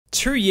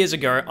2 years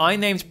ago, I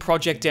named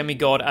Project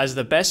Demigod as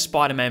the best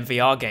Spider-Man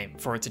VR game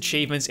for its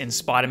achievements in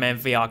Spider-Man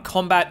VR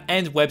combat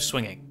and web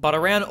swinging. But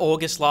around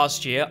August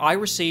last year, I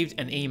received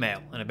an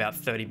email and about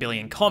 30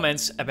 billion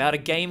comments about a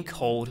game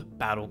called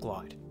Battle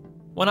Glide.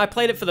 When I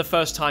played it for the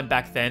first time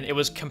back then, it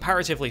was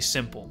comparatively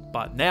simple,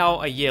 but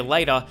now, a year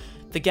later,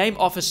 the game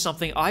offers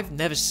something I've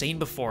never seen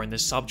before in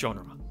this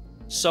subgenre.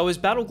 So is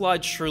Battle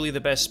Glide truly the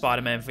best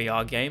Spider-Man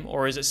VR game,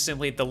 or is it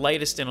simply the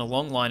latest in a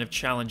long line of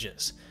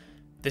challenges?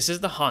 This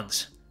is the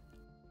hunt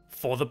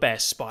for the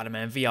best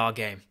Spider-Man VR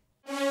game.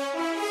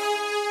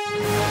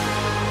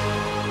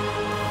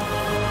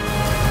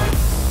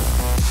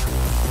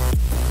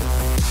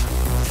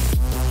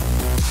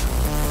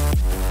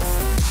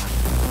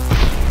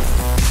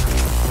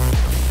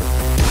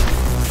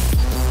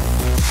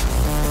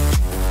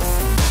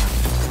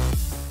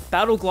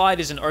 Battle Glide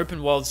is an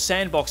open-world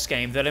sandbox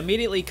game that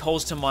immediately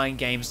calls to mind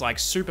games like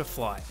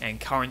Superfly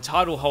and current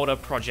title holder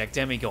Project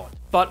Demigod.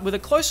 But with a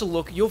closer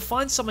look, you'll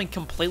find something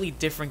completely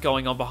different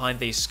going on behind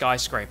these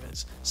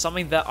skyscrapers,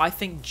 something that I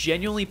think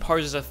genuinely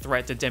poses a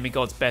threat to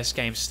Demigod's best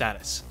game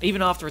status,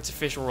 even after its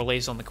official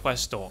release on the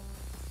Quest Store.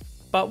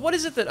 But what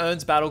is it that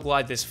earns Battle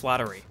Glide this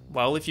flattery?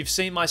 Well, if you've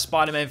seen my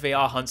Spider-Man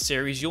VR Hunt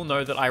series, you'll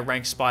know that I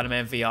rank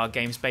Spider-Man VR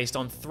games based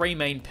on three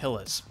main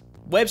pillars: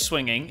 web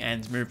swinging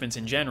and movement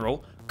in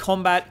general,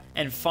 combat,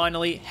 and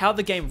finally, how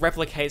the game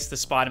replicates the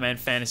Spider-Man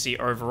fantasy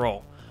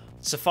overall.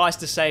 Suffice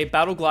to say,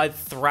 Battle Glide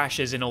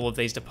thrashes in all of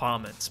these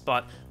departments,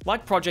 but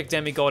like Project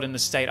Demigod in the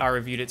state I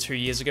reviewed it 2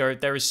 years ago,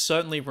 there is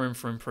certainly room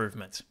for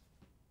improvement.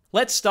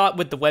 Let's start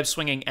with the web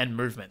swinging and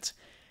movement.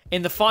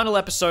 In the final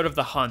episode of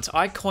The Hunt,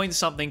 I coined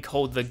something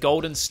called the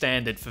golden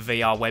standard for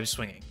VR web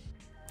swinging.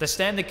 The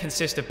standard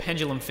consists of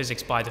pendulum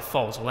physics by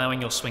default,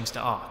 allowing your swings to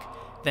arc.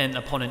 Then,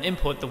 upon an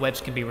input, the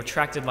webs can be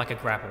retracted like a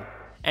grapple.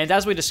 And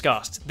as we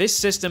discussed, this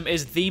system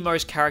is the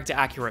most character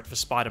accurate for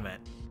Spider-Man.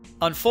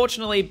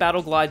 Unfortunately,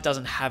 Battle Glide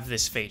doesn't have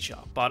this feature,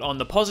 but on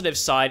the positive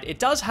side, it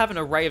does have an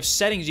array of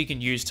settings you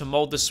can use to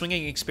mold the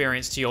swinging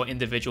experience to your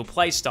individual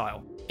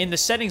playstyle. In the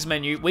settings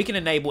menu, we can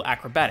enable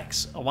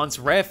acrobatics, a once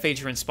rare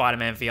feature in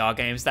Spider-Man VR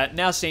games that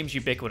now seems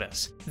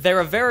ubiquitous. There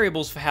are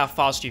variables for how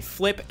fast you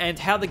flip and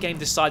how the game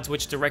decides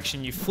which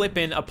direction you flip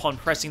in upon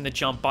pressing the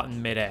jump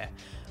button mid-air.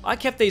 I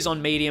kept these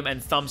on medium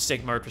and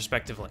thumbstick mode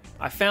respectively.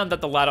 I found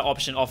that the latter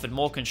option offered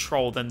more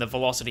control than the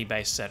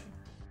velocity-based setting.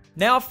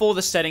 Now for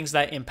the settings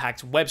that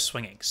impact web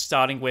swinging,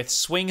 starting with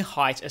Swing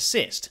Height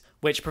Assist,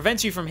 which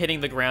prevents you from hitting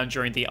the ground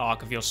during the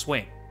arc of your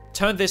swing.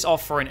 Turn this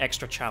off for an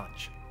extra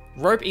challenge.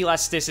 Rope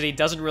elasticity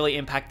doesn't really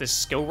impact the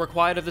skill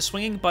required of the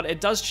swinging, but it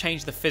does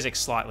change the physics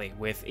slightly,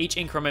 with each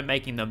increment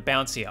making them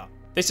bouncier.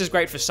 This is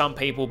great for some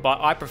people, but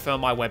I prefer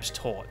my webs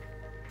taut.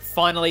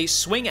 Finally,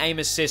 Swing Aim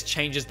Assist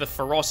changes the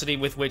ferocity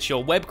with which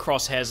your web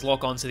crosshairs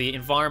lock onto the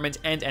environment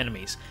and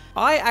enemies.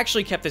 I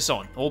actually kept this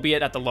on,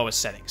 albeit at the lowest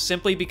setting,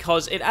 simply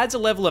because it adds a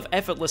level of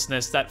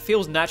effortlessness that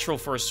feels natural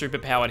for a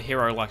superpowered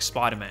hero like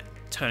Spider-Man.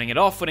 Turning it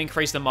off would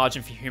increase the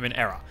margin for human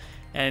error.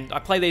 And I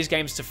play these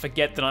games to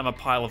forget that I'm a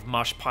pile of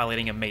mush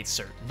piloting a meat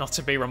suit, not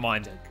to be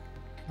reminded.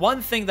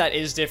 One thing that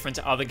is different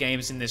to other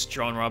games in this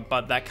genre,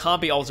 but that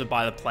can't be altered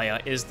by the player,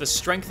 is the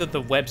strength of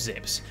the web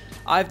zips.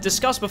 I've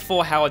discussed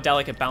before how a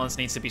delicate balance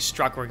needs to be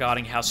struck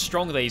regarding how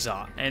strong these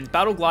are, and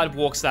Battle Glide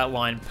walks that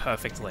line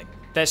perfectly.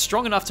 They're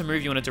strong enough to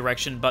move you in a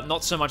direction, but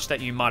not so much that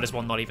you might as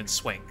well not even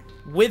swing.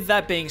 With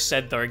that being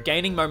said though,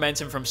 gaining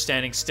momentum from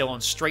standing still on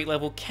street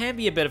level can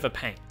be a bit of a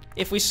pain.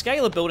 If we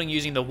scale a building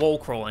using the wall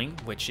crawling,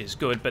 which is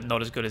good but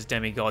not as good as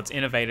Demigod's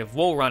innovative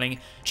wall running,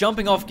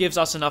 jumping off gives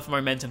us enough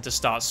momentum to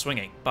start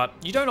swinging, but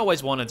you don't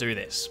always want to do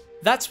this.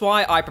 That's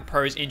why I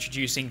propose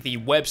introducing the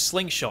web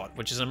slingshot,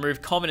 which is a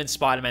move common in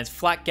Spider-Man's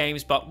flat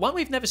games, but one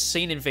we've never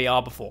seen in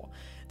VR before.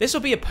 This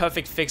will be a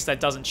perfect fix that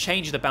doesn't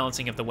change the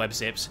balancing of the web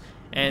zips,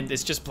 and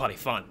it's just bloody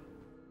fun.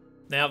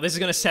 Now, this is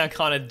going to sound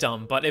kind of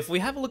dumb, but if we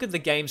have a look at the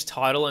game's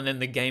title and then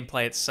the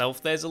gameplay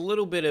itself, there's a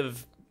little bit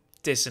of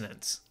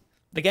dissonance.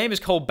 The game is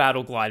called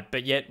Battle Glide,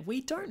 but yet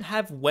we don't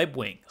have web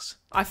wings.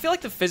 I feel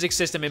like the physics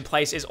system in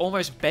place is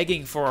almost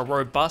begging for a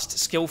robust,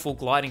 skillful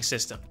gliding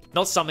system.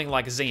 Not something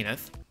like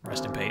Zenith,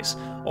 rest in peace,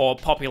 or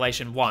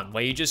Population 1,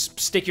 where you just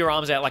stick your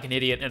arms out like an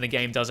idiot and the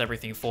game does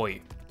everything for you.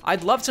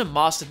 I'd love to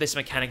master this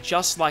mechanic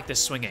just like the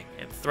swinging,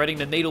 and threading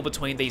the needle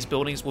between these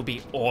buildings would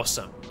be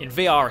awesome, in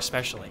VR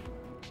especially.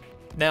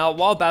 Now,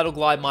 while Battle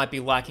Glide might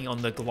be lacking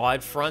on the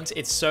glide front,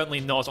 it's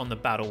certainly not on the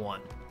battle one.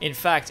 In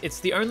fact,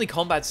 it's the only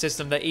combat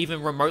system that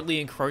even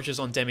remotely encroaches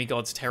on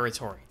Demigod's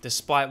territory,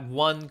 despite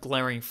one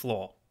glaring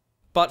flaw.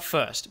 But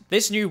first,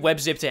 this new web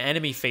zip to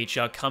enemy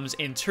feature comes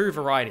in two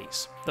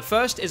varieties. The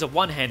first is a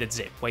one-handed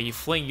zip, where you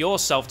fling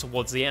yourself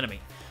towards the enemy.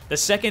 The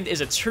second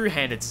is a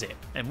two-handed zip,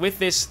 and with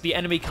this, the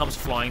enemy comes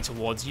flying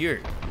towards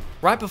you.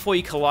 Right before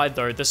you collide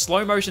though, the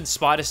slow-motion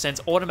spider sense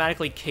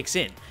automatically kicks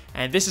in,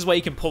 and this is where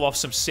you can pull off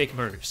some sick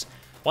moves.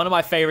 One of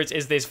my favorites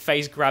is this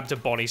face grab to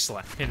body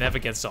slam, it never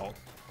gets old.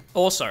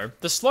 Also,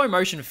 the slow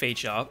motion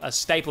feature, a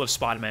staple of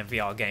Spider-Man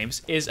VR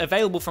games, is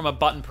available from a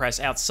button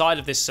press outside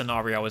of this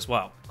scenario as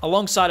well,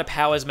 alongside a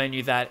powers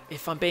menu that,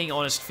 if I'm being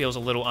honest, feels a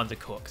little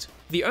undercooked.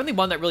 The only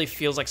one that really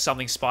feels like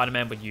something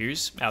Spider-Man would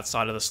use,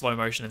 outside of the slow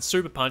motion and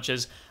super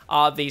punches,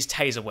 are these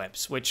taser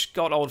webs, which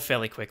got old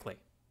fairly quickly.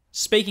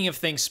 Speaking of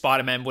things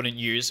Spider-Man wouldn't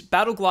use,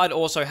 Battle Glide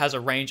also has a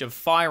range of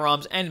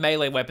firearms and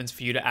melee weapons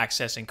for you to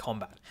access in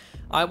combat.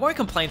 I won't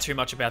complain too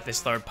much about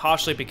this though,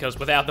 partially because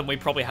without them we'd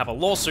probably have a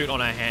lawsuit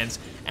on our hands,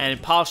 and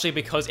partially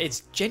because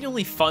it's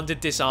genuinely fun to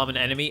disarm an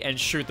enemy and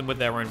shoot them with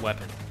their own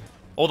weapon.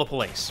 Or the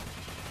police.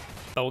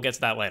 But we'll get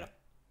to that later.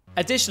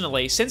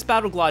 Additionally, since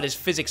Battle Glide is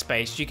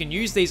physics-based, you can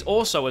use these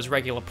also as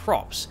regular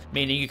props,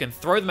 meaning you can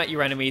throw them at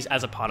your enemies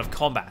as a part of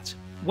combat.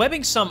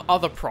 Webbing some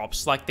other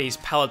props, like these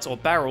pallets or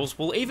barrels,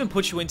 will even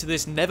put you into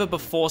this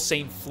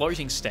never-before-seen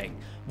floating state,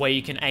 where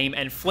you can aim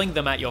and fling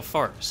them at your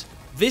foes.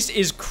 This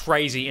is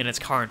crazy in its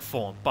current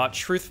form, but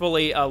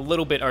truthfully a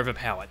little bit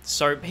overpowered,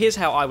 so here's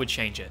how I would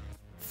change it.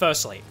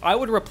 Firstly, I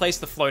would replace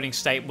the floating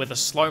state with a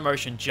slow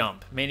motion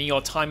jump, meaning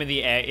your time in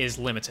the air is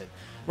limited.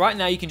 Right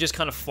now you can just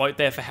kind of float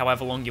there for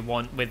however long you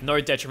want with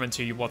no detriment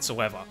to you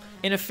whatsoever.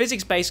 In a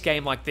physics-based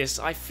game like this,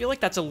 I feel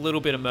like that's a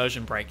little bit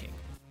immersion breaking.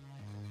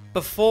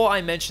 Before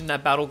I mention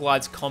that Battle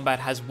Glide's combat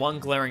has one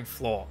glaring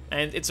flaw,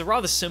 and it's a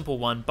rather simple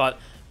one, but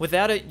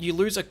without it you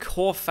lose a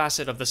core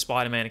facet of the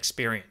Spider-Man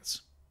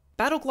experience.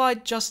 Battle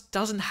Glide just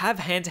doesn't have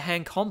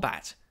hand-to-hand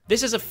combat.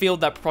 This is a field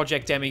that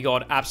Project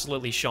Demigod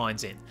absolutely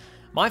shines in.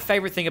 My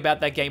favourite thing about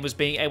that game was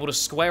being able to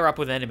square up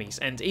with enemies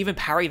and even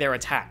parry their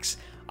attacks.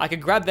 I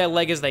could grab their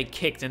leg as they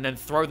kicked and then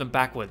throw them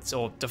backwards,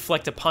 or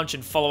deflect a punch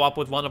and follow up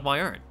with one of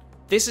my own.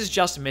 This is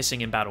just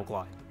missing in Battle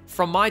Glide.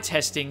 From my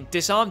testing,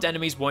 disarmed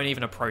enemies won't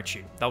even approach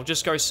you. They'll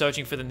just go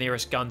searching for the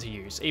nearest gun to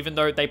use, even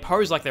though they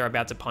pose like they're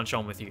about to punch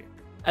on with you.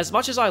 As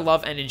much as I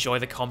love and enjoy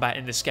the combat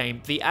in this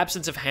game, the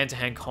absence of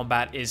hand-to-hand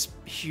combat is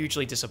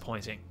hugely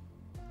disappointing.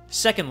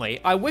 Secondly,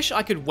 I wish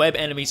I could web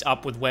enemies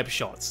up with web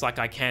shots like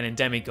I can in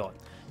Demigod.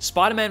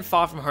 Spider-Man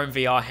Far From Home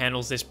VR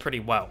handles this pretty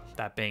well,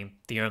 that being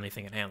the only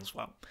thing it handles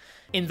well.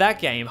 In that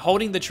game,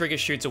 holding the trigger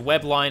shoots a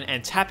web line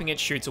and tapping it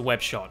shoots a web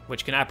shot,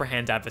 which can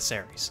apprehend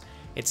adversaries.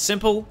 It's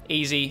simple,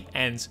 easy,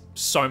 and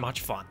so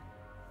much fun.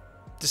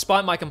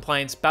 Despite my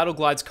complaints, Battle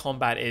Glide's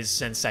combat is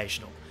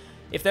sensational.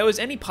 If there was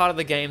any part of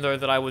the game though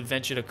that I would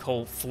venture to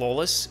call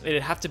flawless,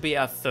 it'd have to be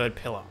our third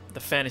pillar, the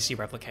fantasy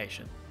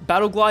replication.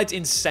 Battle Glide's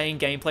insane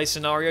gameplay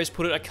scenarios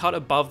put it a cut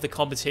above the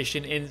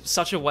competition in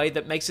such a way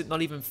that makes it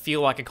not even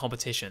feel like a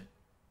competition.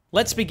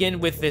 Let's begin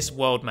with this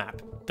world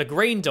map. The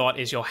green dot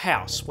is your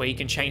house, where you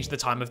can change the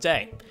time of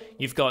day.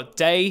 You've got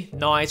day,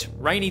 night,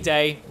 rainy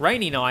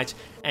night,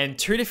 and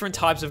 2 different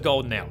types of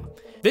golden hour.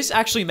 This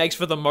actually makes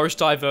for the most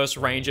diverse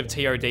range of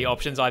TOD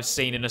options I've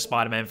seen in a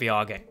Spider-Man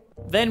VR game.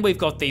 Then we've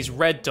got these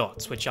red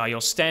dots, which are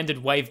your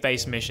standard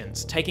wave-based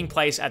missions, taking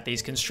place at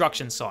these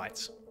construction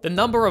sites. The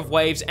number of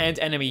waves and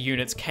enemy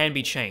units can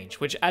be changed,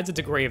 which adds a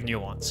degree of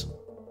nuance.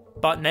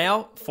 But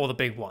now, for the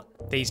big one,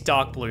 these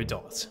dark blue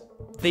dots.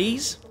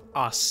 These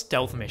are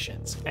stealth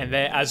missions, and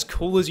they're as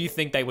cool as you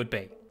think they would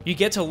be. You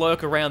get to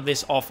lurk around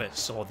this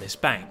office, or this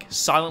bank,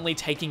 silently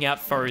taking out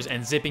foes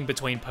and zipping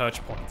between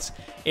perch points.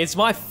 It's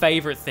my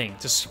favourite thing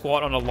to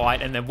squat on a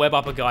light and then web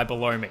up a guy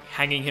below me,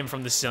 hanging him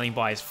from the ceiling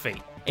by his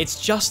feet.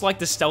 It's just like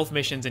the stealth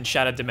missions in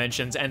Shattered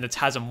Dimensions and the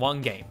TASM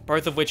 1 game,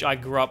 both of which I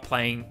grew up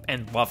playing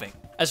and loving.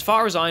 As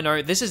far as I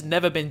know, this has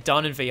never been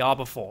done in VR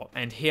before,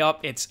 and here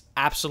it's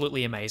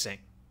absolutely amazing.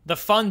 The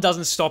fun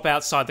doesn't stop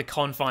outside the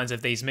confines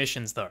of these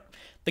missions though.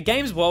 The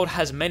game's world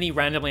has many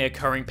randomly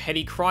occurring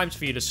petty crimes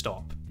for you to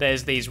stop.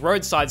 There's these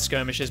roadside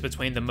skirmishes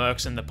between the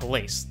mercs and the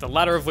police, the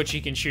latter of which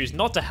you can choose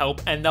not to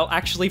help and they'll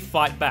actually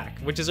fight back,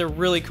 which is a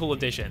really cool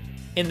addition.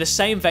 In the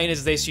same vein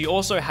as this, you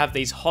also have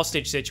these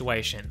hostage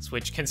situations,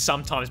 which can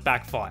sometimes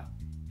backfire.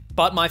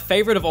 But my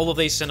favourite of all of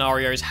these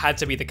scenarios had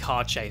to be the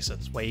car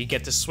chases, where you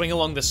get to swing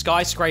along the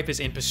skyscrapers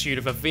in pursuit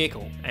of a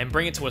vehicle, and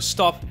bring it to a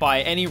stop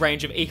by any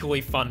range of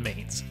equally fun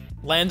means.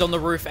 Land on the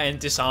roof and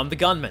disarm the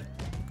gunman.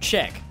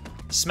 Check.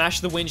 Smash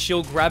the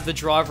windshield, grab the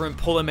driver and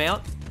pull him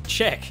out?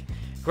 Check.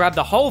 Grab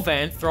the whole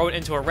van, throw it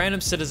into a random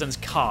citizen's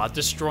car,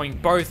 destroying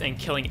both and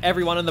killing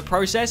everyone in the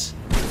process?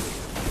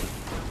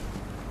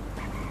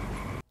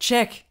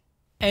 Check.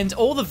 And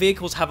all the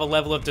vehicles have a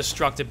level of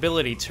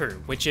destructibility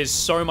too, which is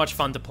so much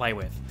fun to play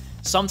with.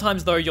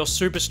 Sometimes though, your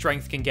super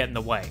strength can get in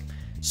the way.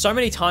 So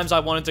many times I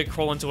wanted to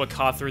crawl into a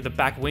car through the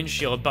back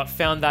windshield, but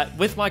found that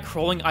with my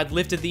crawling, I'd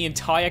lifted the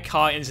entire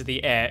car into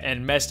the air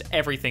and messed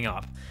everything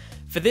up.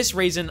 For this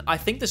reason, I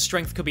think the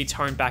strength could be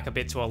toned back a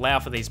bit to allow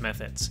for these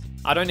methods.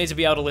 I don't need to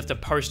be able to lift a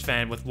post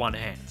fan with one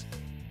hand.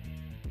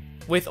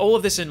 With all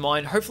of this in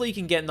mind, hopefully you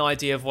can get an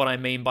idea of what I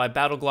mean by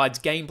Battle Glide's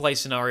gameplay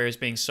scenarios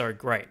being so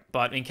great,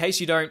 but in case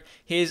you don't,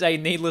 here's a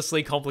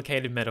needlessly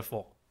complicated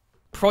metaphor.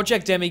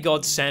 Project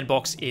Demigod's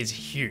sandbox is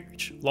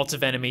huge, lots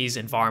of enemies,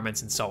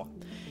 environments, and so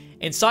on.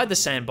 Inside the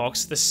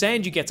sandbox, the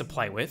sand you get to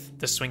play with,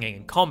 the swinging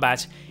and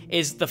combat,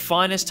 is the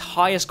finest,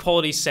 highest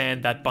quality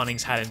sand that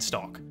Bunnings had in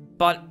stock.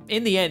 But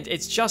in the end,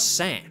 it's just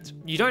sand.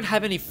 You don't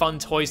have any fun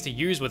toys to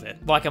use with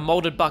it, like a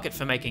molded bucket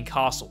for making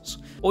castles.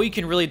 All you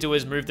can really do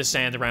is move the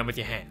sand around with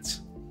your hands.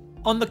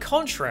 On the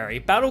contrary,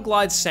 Battle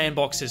Glide's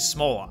sandbox is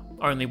smaller,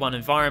 only one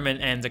environment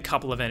and a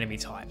couple of enemy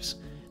types.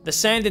 The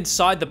sand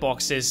inside the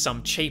box is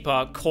some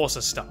cheaper,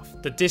 coarser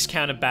stuff, the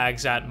discounted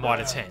bags at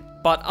Mitre 10.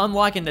 But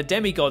unlike in the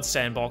Demigod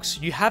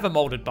sandbox, you have a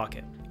molded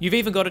bucket. You've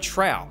even got a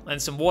trowel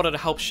and some water to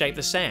help shape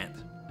the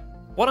sand.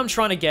 What I'm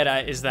trying to get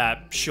at is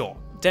that, sure,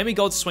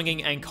 Demigod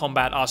swinging and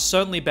combat are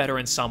certainly better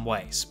in some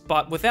ways,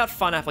 but without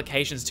fun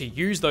applications to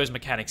use those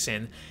mechanics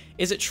in,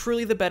 is it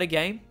truly the better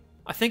game?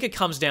 I think it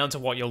comes down to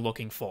what you're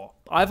looking for.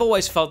 I've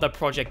always felt that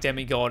Project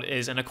Demigod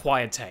is an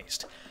acquired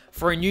taste.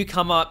 For a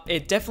newcomer,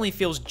 it definitely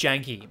feels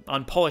janky,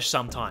 unpolished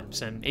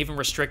sometimes, and even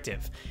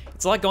restrictive.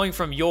 It's like going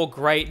from your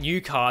great new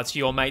car to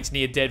your mate's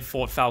near dead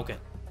Ford Falcon.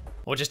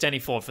 Or just any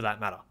Ford for that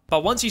matter.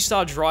 But once you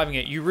start driving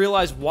it, you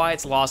realize why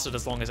it's lasted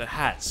as long as it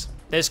has.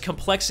 There's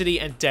complexity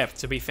and depth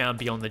to be found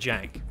beyond the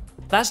jank.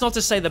 That's not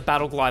to say the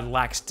Battle Glide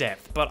lacks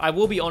depth, but I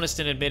will be honest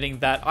in admitting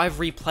that I've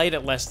replayed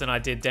it less than I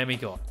did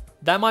Demigod.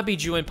 That might be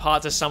due in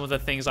part to some of the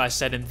things I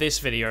said in this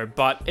video,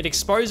 but it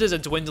exposes a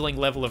dwindling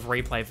level of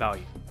replay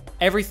value.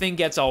 Everything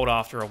gets old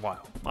after a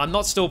while. I'm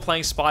not still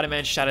playing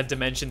Spider-Man Shattered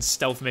Dimensions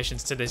stealth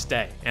missions to this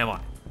day, am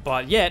I?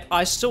 But yet,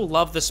 I still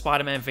love the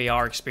Spider-Man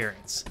VR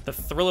experience, the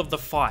thrill of the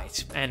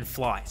fight and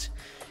flight.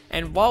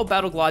 And while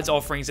Battle Glide's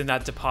offerings in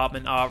that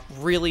department are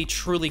really,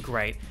 truly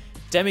great,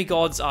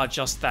 Demigod's are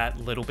just that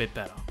little bit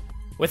better.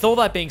 With all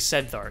that being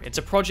said though, it's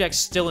a project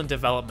still in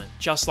development,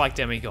 just like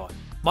Demigod.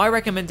 My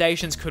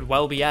recommendations could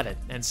well be added,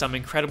 and some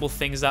incredible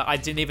things that I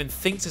didn't even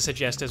think to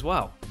suggest as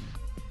well.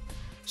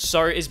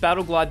 So is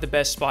Battle Glide the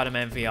best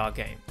Spider-Man VR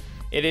game?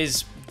 It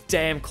is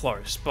damn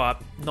close,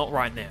 but not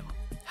right now.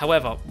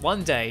 However,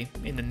 one day,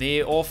 in the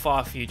near or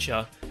far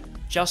future,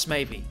 just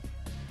maybe,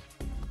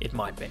 it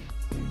might be.